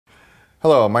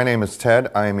Hello, my name is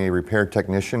Ted. I am a repair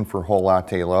technician for Whole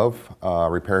Latte Love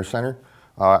Repair Center.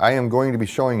 I am going to be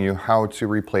showing you how to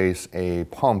replace a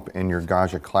pump in your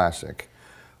Gaggia Classic.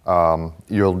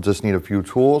 You'll just need a few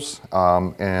tools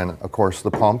and of course the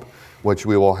pump, which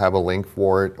we will have a link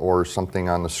for it or something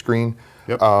on the screen.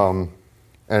 Yep.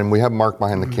 And we have marked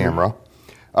behind the camera.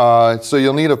 So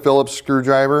you'll need a Phillips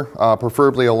screwdriver,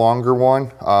 preferably a longer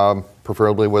one,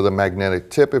 preferably with a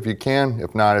magnetic tip if you can.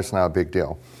 If not, it's not a big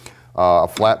deal. A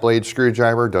flat blade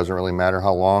screwdriver, doesn't really matter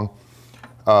how long.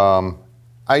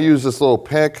 I use this little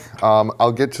pick.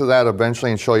 I'll get to that eventually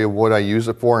and show you what I use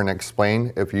it for and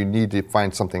explain. If you need to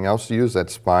find something else to use,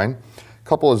 that's fine. A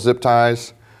couple of zip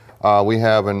ties. We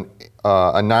have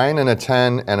a 9 and a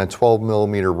 10 and a 12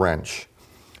 millimeter wrench.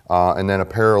 And then a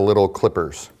pair of little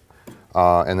clippers.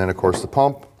 And then of course the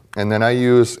pump. And then I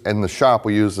use, in the shop,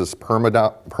 we use this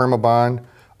Permabond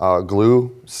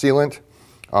glue sealant.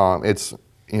 It's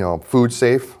food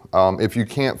safe. If you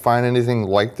can't find anything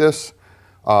like this,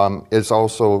 it's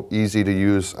also easy to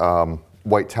use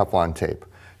white Teflon tape.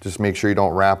 Just make sure you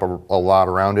don't wrap a lot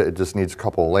around it. It just needs a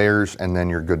couple of layers and then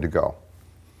you're good to go.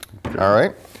 Okay. All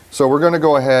right, so we're gonna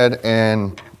go ahead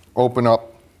and open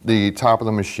up the top of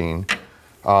the machine.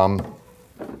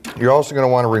 You're also gonna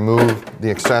wanna remove the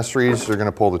accessories. You're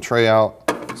gonna pull the tray out,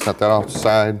 set that off the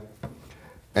side,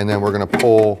 and then we're gonna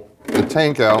pull the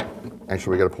tank out.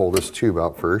 Actually, we got to pull this tube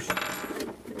out first.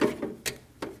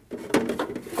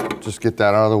 Just get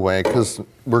that out of the way because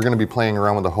we're going to be playing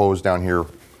around with the hose down here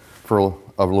for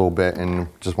a little bit and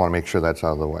just want to make sure that's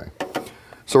out of the way.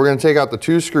 So we're going to take out the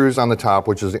 2 screws on the top,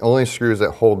 which is the only screws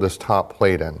that hold this top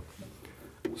plate in.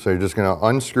 So you're just going to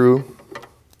unscrew,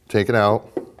 take it out.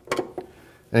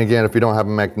 And again, if you don't have a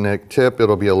magnetic tip,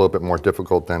 it'll be a little bit more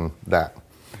difficult than that.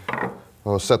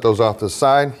 We'll set those off to the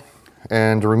side.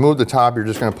 And to remove the top, you're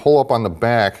just going to pull up on the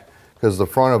back because the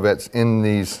front of it's in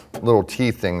these little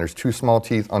teeth thing. There's 2 small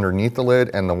teeth underneath the lid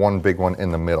and the 1 big one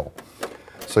in the middle.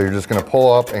 So you're just going to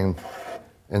pull up and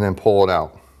then pull it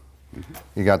out.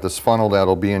 You got this funnel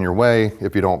that'll be in your way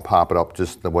if you don't pop it up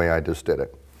just the way I just did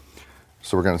it.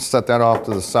 So we're going to set that off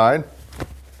to the side.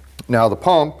 Now the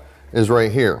pump is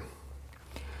right here.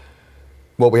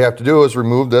 What we have to do is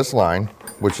remove this line,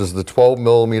 which is the 12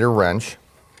 millimeter wrench.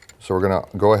 So we're gonna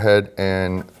go ahead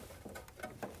and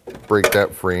break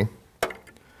that free. And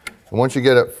once you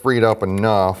get it freed up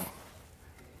enough,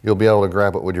 you'll be able to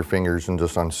grab it with your fingers and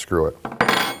just unscrew it.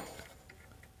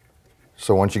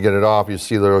 So once you get it off, you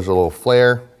see there's a little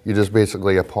flare. You just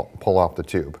basically pull off the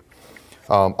tube.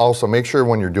 Also, make sure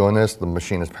when you're doing this, the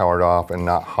machine is powered off and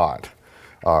not hot,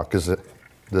 because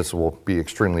this will be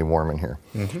extremely warm in here.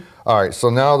 All right,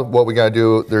 so now what we gotta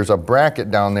do, there's a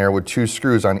bracket down there with 2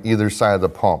 screws on either side of the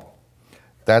pump.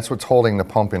 That's what's holding the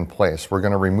pump in place. We're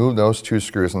gonna remove those 2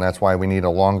 screws, and that's why we need a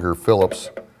longer Phillips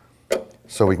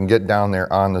so we can get down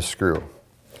there on the screw.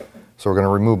 So we're gonna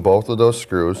remove both of those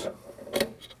screws.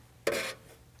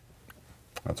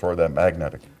 That's where that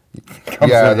magnetic comes in.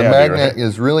 Yeah, the handy, magnet right?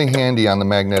 is really handy on the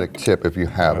magnetic tip if you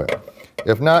have it.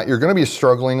 If not, you're gonna be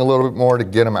struggling a little bit more to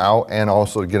get them out and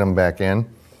also to get them back in.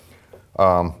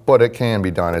 But it can be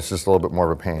done, it's just a little bit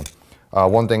more of a pain.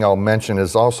 One thing I'll mention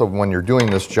is also when you're doing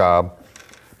this job,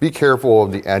 be careful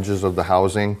of the edges of the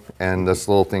housing and this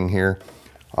little thing here.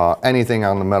 Anything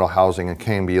on the metal housing, it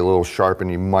can be a little sharp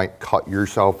and you might cut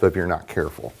yourself if you're not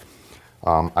careful.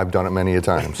 I've done it many a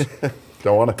times.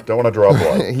 Don't want to draw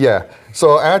blood. Yeah,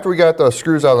 so after we got the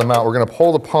screws out of the mount, we're gonna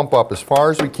pull the pump up as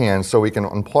far as we can so we can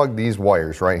unplug these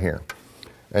wires right here.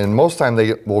 And most time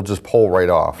they will just pull right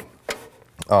off.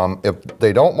 If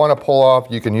they don't wanna pull off,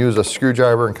 you can use a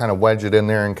screwdriver and kind of wedge it in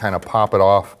there and kind of pop it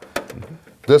off.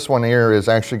 This one here is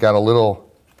actually got a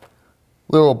little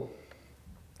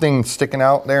thing sticking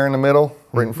out there in the middle,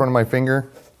 right in front of my finger.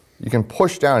 You can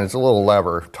push down, it's a little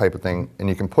lever type of thing, and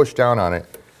you can push down on it.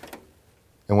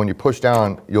 And when you push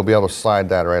down, you'll be able to slide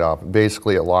that right off.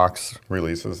 Basically, it locks,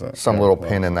 releases that. some little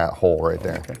pin in that hole right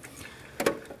there.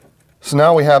 Okay. So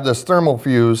now we have this thermal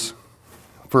fuse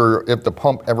for if the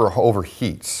pump ever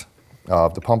overheats.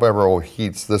 If the pump ever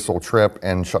overheats, this will trip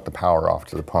and shut the power off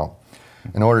to the pump.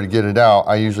 In order to get it out,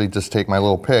 I usually just take my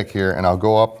little pick here and I'll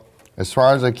go up as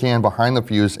far as I can behind the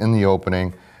fuse in the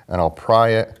opening and I'll pry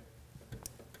it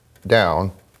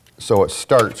down so it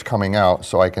starts coming out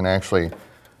so I can actually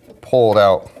pull it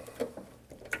out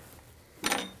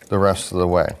the rest of the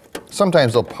way.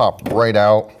 Sometimes they'll pop right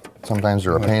out. Sometimes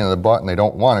they're a pain in the butt and they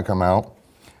don't want to come out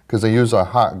because they use a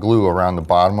hot glue around the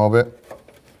bottom of it,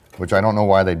 which I don't know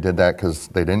why they did that because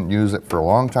they didn't use it for a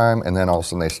long time and then all of a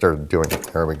sudden they started doing it.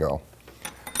 There we go.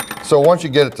 So once you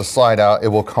get it to slide out, it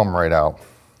will come right out.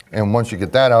 And once you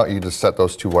get that out, you just set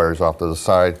those 2 wires off to the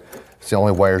side It's the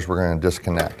only wires we're going to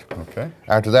disconnect. Okay.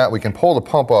 After that, we can pull the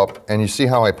pump up, and you see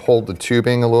how I pulled the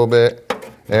tubing a little bit?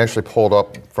 It actually pulled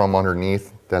up from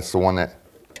underneath. That's the one that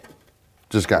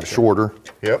just got shorter.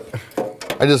 Yep.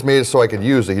 I just made it so I could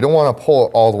use it. You don't want to pull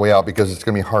it all the way out because it's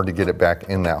going to be hard to get it back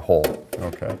in that hole.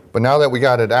 Okay. But now that we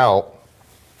got it out,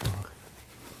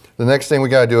 the next thing we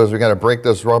got to do is we got to break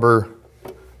this rubber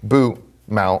boot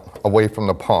mount away from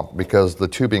the pump because the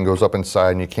tubing goes up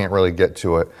inside and you can't really get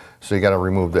to it. So you got to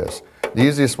remove this. The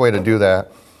easiest way to do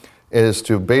that is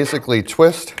to basically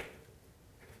twist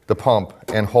the pump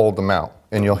and hold the mount.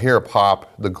 And you'll hear it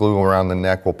pop, the glue around the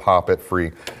neck will pop it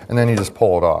free. And then you just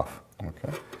pull it off.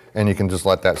 Okay. And you can just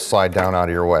let that slide down out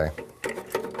of your way,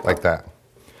 like that.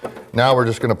 Now we're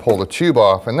just gonna pull the tube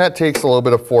off, and that takes a little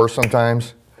bit of force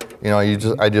sometimes. You know,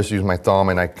 I just use my thumb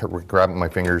and I grab it with my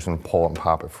fingers and pull it and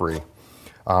pop it free.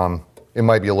 It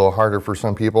might be a little harder for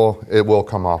some people. It will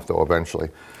come off though eventually.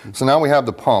 So now we have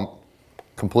the pump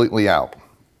completely out.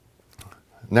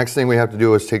 Next thing we have to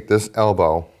do is take this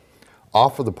elbow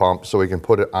off of the pump so we can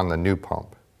put it on the new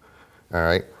pump. All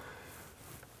right.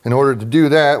 In order to do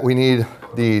that, we need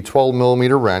the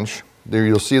 12mm wrench. There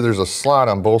you'll see there's a slot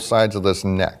on both sides of this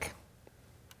neck.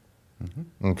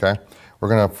 Okay. We're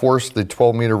going to force the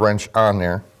 12mm wrench on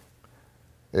there.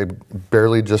 It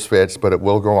barely just fits, but it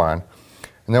will go on.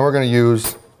 And then we're going to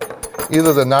use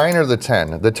either the 9 or the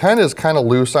 10. The 10 is kind of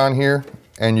loose on here,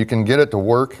 and you can get it to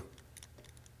work.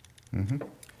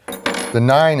 The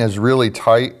 9 is really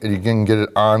tight, and you can get it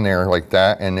on there like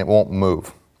that, and it won't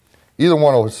move. Either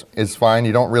one is fine.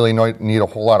 You don't really need a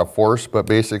whole lot of force, but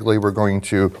basically we're going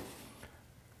to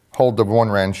hold the one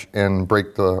wrench and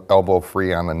break the elbow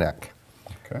free on the neck.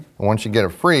 Okay. And once you get it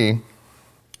free,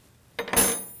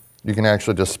 you can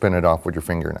actually just spin it off with your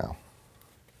finger now.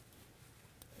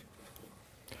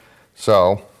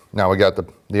 So now we got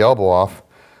the elbow off.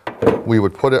 We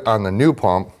would put it on the new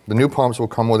pump. The new pumps will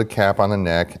come with a cap on the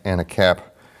neck and a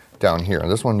cap down here.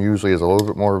 This one usually is a little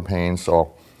bit more of a pain,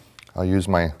 so I'll use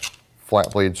my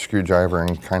flat blade screwdriver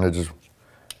and kind of just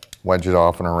wedge it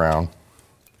off and around.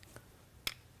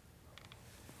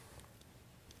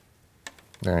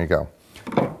 There you go.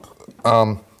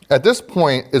 At this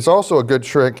point, it's also a good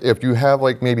trick if you have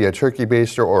like maybe a turkey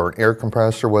baster or an air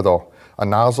compressor with a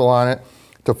nozzle on it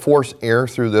to force air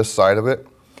through this side of it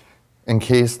in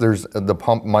case the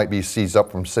pump might be seized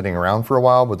up from sitting around for a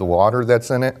while with the water that's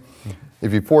in it.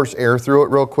 If you force air through it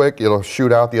real quick, it'll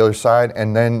shoot out the other side,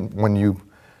 and then when you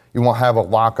won't have a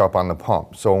lockup on the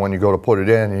pump. So when you go to put it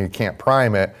in and you can't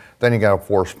prime it, then you got to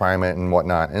force prime it and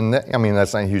whatnot. And I mean,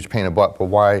 that's not a huge pain in the butt, but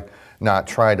why not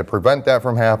try to prevent that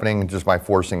from happening just by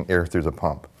forcing air through the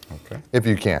pump? Okay. If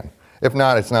you can. If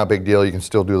not, it's not a big deal. You can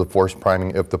still do the force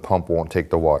priming if the pump won't take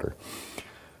the water.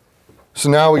 So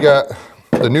now we got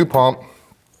the new pump.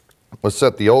 Let's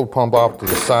set the old pump off to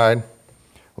the side.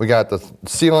 We got the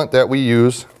sealant that we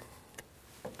use.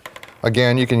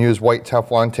 Again, you can use white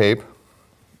Teflon tape.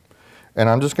 And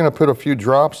I'm just going to put a few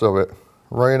drops of it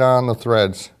right on the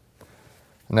threads.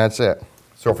 And that's it.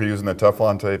 So if you're using the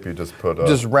Teflon tape, you just put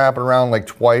just wrap it around like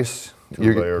twice.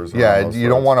 Two layers. Yeah, you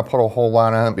don't want to put a whole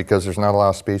lot on it because there's not a lot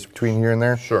of space between here and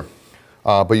there. Sure.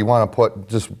 But you want to put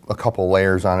just a couple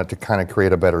layers on it to kind of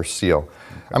create a better seal.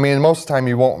 Okay. I mean, most of the time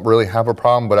you won't really have a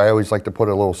problem, but I always like to put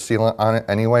a little sealant on it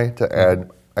anyway to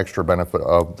add extra benefit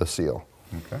of the seal.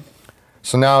 Okay.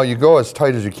 So now you go as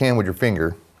tight as you can with your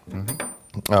finger.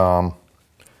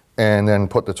 And then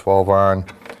put the 12 on,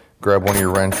 grab one of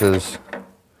your wrenches,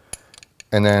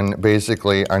 and then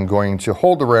basically I'm going to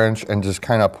hold the wrench and just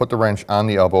kind of put the wrench on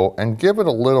the elbow and give it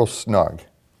a little snug.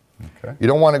 Okay. You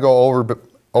don't want to go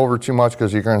over too much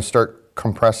because you're going to start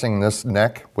compressing this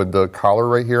neck with the collar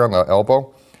right here on the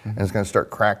elbow, and it's going to start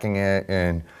cracking it,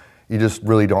 and you just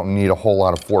really don't need a whole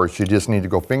lot of force. You just need to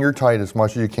go finger tight as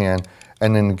much as you can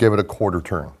and then give it a quarter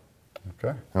turn.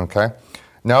 Okay. Okay.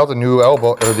 Now the new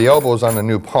elbow, or the elbow is on the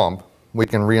new pump, we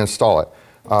can reinstall it.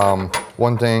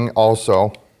 One thing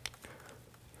also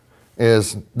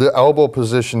is the elbow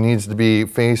position needs to be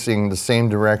facing the same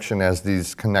direction as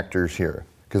these connectors here,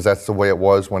 because that's the way it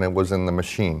was when it was in the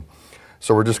machine.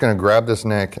 So we're just going to grab this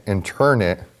neck and turn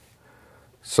it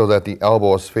so that the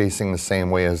elbow is facing the same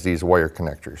way as these wire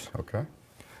connectors. Okay.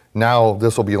 Now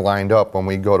this will be lined up when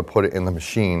we go to put it in the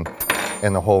machine,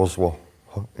 and the holes will,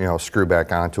 you know, screw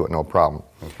back onto it, no problem.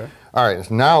 Okay. All right,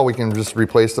 so now we can just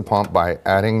replace the pump by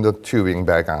adding the tubing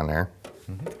back on there.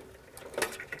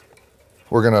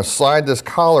 We're going to slide this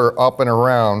collar up and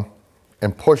around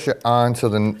and push it onto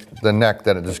the neck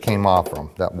that it just came off from,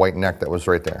 that white neck that was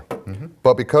right there.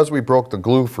 But because we broke the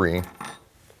glue free,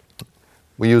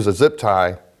 we use a zip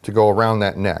tie to go around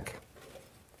that neck.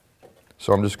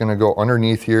 So I'm just gonna go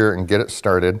underneath here and get it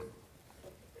started.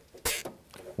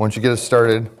 Once you get it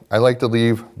started, I like to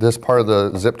leave this part of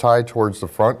the zip tie towards the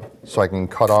front so I can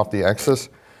cut off the excess.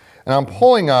 And I'm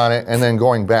pulling on it and then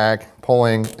going back,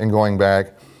 pulling and going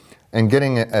back, and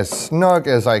getting it as snug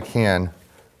as I can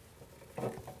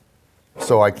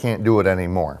so I can't do it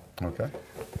anymore. Okay.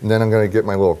 And then I'm gonna get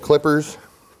my little clippers.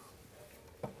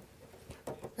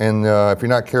 And if you're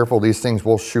not careful, these things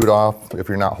will shoot off. If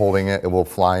you're not holding it, it will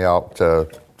fly out to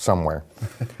somewhere.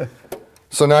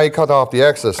 So now you cut off the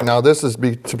excess. Now this is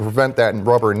to prevent that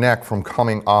rubber neck from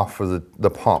coming off of the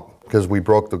pump, because we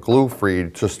broke the glue free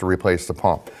just to replace the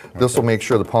pump. This will make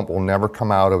sure the pump will never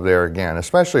come out of there again,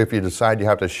 especially if you decide you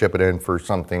have to ship it in for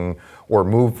something or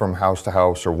move from house to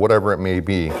house or whatever it may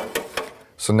be.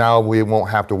 So now we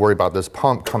won't have to worry about this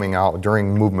pump coming out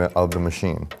during movement of the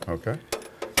machine. Okay.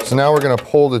 So now we're going to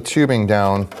pull the tubing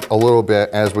down a little bit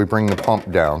as we bring the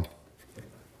pump down,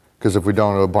 because if we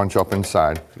don't, it'll bunch up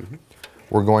inside.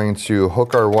 We're going to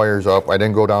hook our wires up. I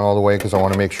didn't go down all the way because I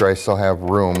want to make sure I still have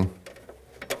room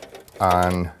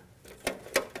on,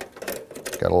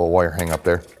 got a little wire hang up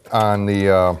there, on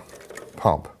the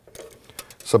pump.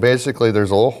 So basically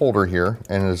there's a little holder here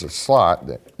and there's a slot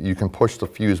that you can push the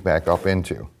fuse back up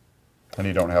into. And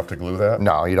you don't have to glue that?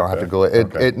 No, you don't have to glue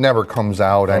it. It never comes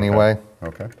out anyway.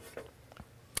 Okay.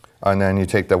 And then you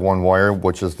take that one wire,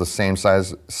 which is the same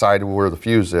side where the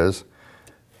fuse is,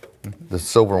 the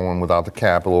silver one without the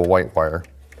cap, a little white wire.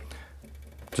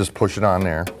 Just push it on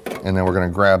there. And then we're going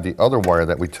to grab the other wire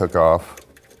that we took off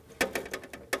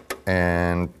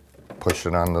and push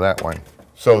it onto that one.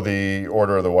 So the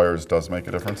order of the wires does make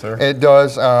a difference there? It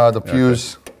does. The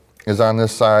fuse is on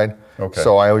this side. Okay.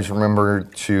 So I always remember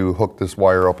to hook this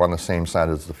wire up on the same side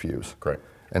as the fuse. Great.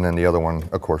 And then the other one,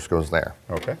 of course, goes there.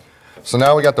 Okay. So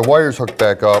now we got the wires hooked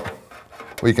back up.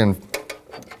 We can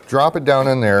drop it down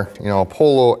in there, you know, pull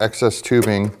a little excess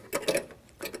tubing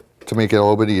to make it a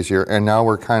little bit easier. And now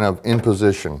we're kind of in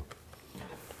position.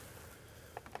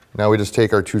 Now we just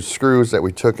take our two screws that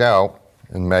we took out,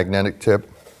 and magnetic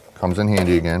tip comes in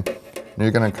handy again. And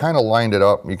you're going to kind of line it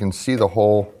up. You can see the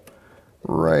hole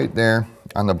right there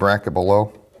on the bracket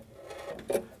below.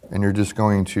 And you're just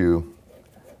going to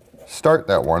start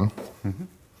that one.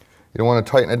 You don't want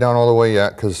to tighten it down all the way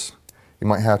yet because you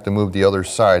might have to move the other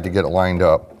side to get it lined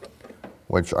up,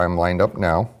 which I'm lined up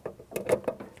now.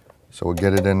 So we'll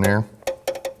get it in there.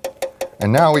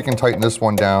 And now we can tighten this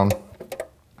one down.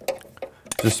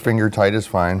 Just finger tight is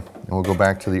fine. And we'll go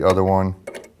back to the other one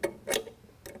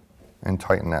and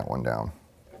tighten that one down.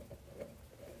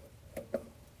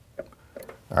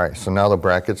 All right, so now the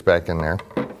bracket's back in there.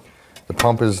 The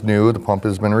pump is new, the pump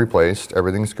has been replaced,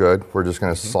 everything's good. We're just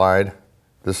gonna slide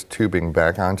this tubing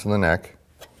back onto the neck.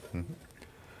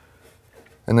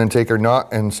 And then take our nut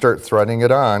and start threading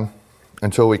it on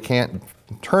until we can't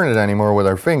turn it anymore with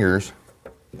our fingers.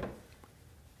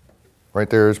 Right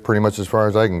there is pretty much as far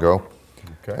as I can go.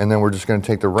 Okay. And then we're just gonna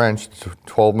take the wrench,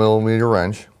 12mm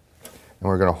wrench, and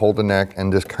we're gonna hold the neck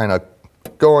and just kind of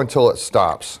go until it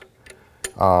stops.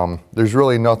 There's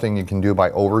really nothing you can do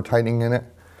by over tightening in it,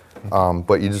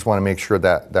 but you just want to make sure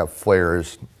that that flare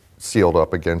is sealed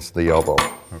up against the elbow.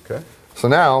 Okay. So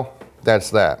now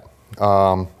that's that.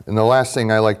 And the last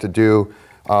thing I like to do,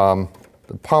 the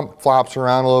pump flops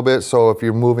around a little bit, so if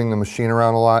you're moving the machine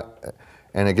around a lot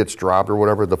and it gets dropped or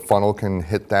whatever, the funnel can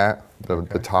hit that,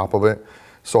 the top of it.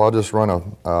 So I'll just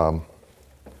run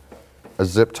a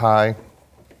zip tie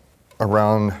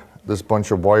around this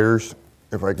bunch of wires,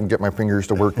 if I can get my fingers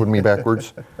to work with me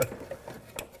backwards.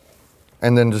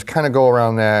 And then just kind of go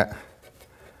around that,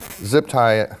 zip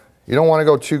tie it. You don't want to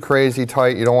go too crazy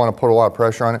tight, you don't want to put a lot of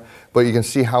pressure on it, but you can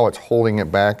see how it's holding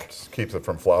it back. Just keeps it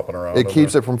from flopping around. It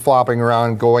keeps it from flopping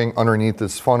around, going underneath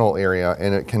this funnel area,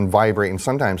 and it can vibrate and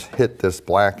sometimes hit this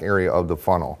black area of the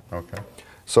funnel. Okay.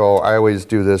 So I always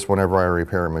do this whenever I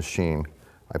repair a machine.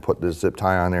 I put this zip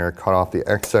tie on there, cut off the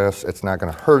excess, it's not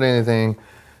going to hurt anything,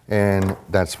 and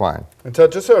that's fine. And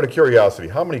Ted, just out of curiosity,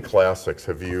 how many classics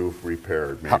have you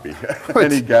repaired, maybe?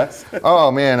 Any guess? Oh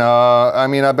man, I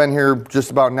mean, I've been here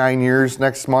just about 9 years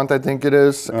next month, I think it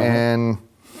is, and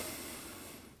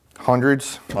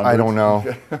hundreds? I don't know.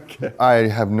 Okay. I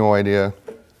have no idea.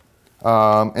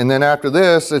 And then after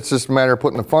this, it's just a matter of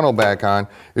putting the funnel back on.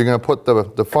 You're gonna put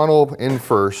the funnel in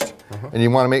first, and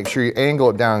you wanna make sure you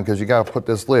angle it down because you gotta put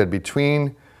this lid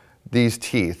between these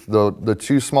teeth. The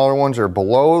two smaller ones are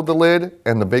below the lid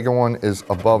and the bigger one is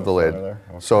above the lid. Okay.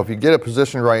 So if you get it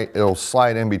positioned right, it'll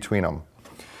slide in between them.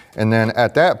 And then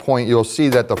at that point, you'll see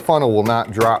that the funnel will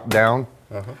not drop down.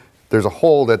 There's a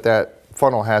hole that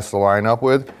funnel has to line up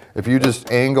with. If you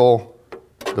just angle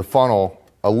the funnel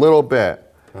a little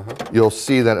bit, you'll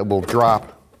see that it will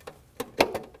drop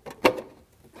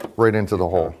right into the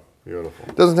hole. Beautiful.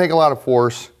 It doesn't take a lot of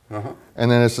force,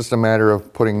 and then it's just a matter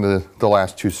of putting the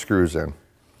last 2 screws in.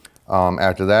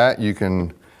 After that, you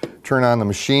can turn on the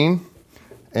machine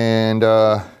and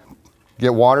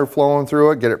get water flowing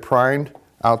through it, get it primed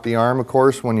out the arm, of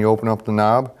course, when you open up the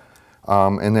knob.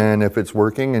 And then if it's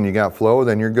working and you got flow,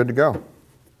 then you're good to go.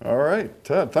 All right,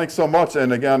 Ted, thanks so much.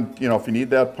 And again, you know, if you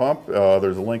need that pump,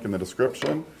 there's a link in the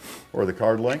description or the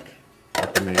card link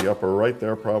up in the upper right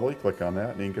there probably. Click on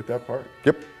that and you can get that part.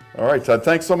 Yep. All right, Ted,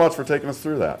 thanks so much for taking us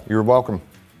through that. You're welcome.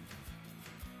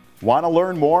 Want to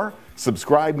learn more?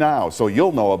 Subscribe now so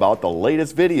you'll know about the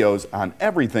latest videos on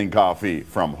everything coffee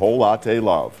from Whole Latte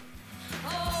Love.